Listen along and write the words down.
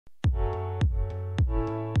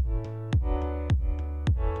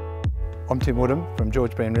I'm Tim Woodham from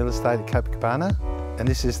George Brand Real Estate at Copacabana, and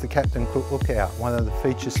this is the Captain Cook Lookout, one of the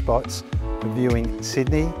feature spots for viewing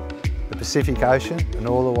Sydney, the Pacific Ocean and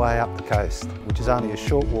all the way up the coast, which is only a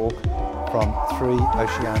short walk from 3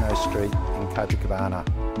 Oceano Street in Copacabana.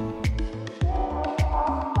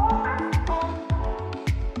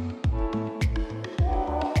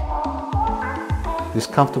 This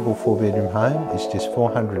comfortable 4-bedroom home is just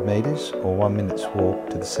 400 metres or 1 minute's walk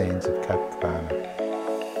to the sands of Copacabana.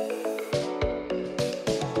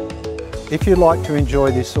 If you'd like to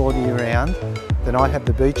enjoy this all year round, then I have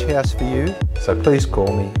the beach house for you, so please call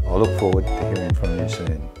me. I look forward to hearing from you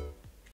soon.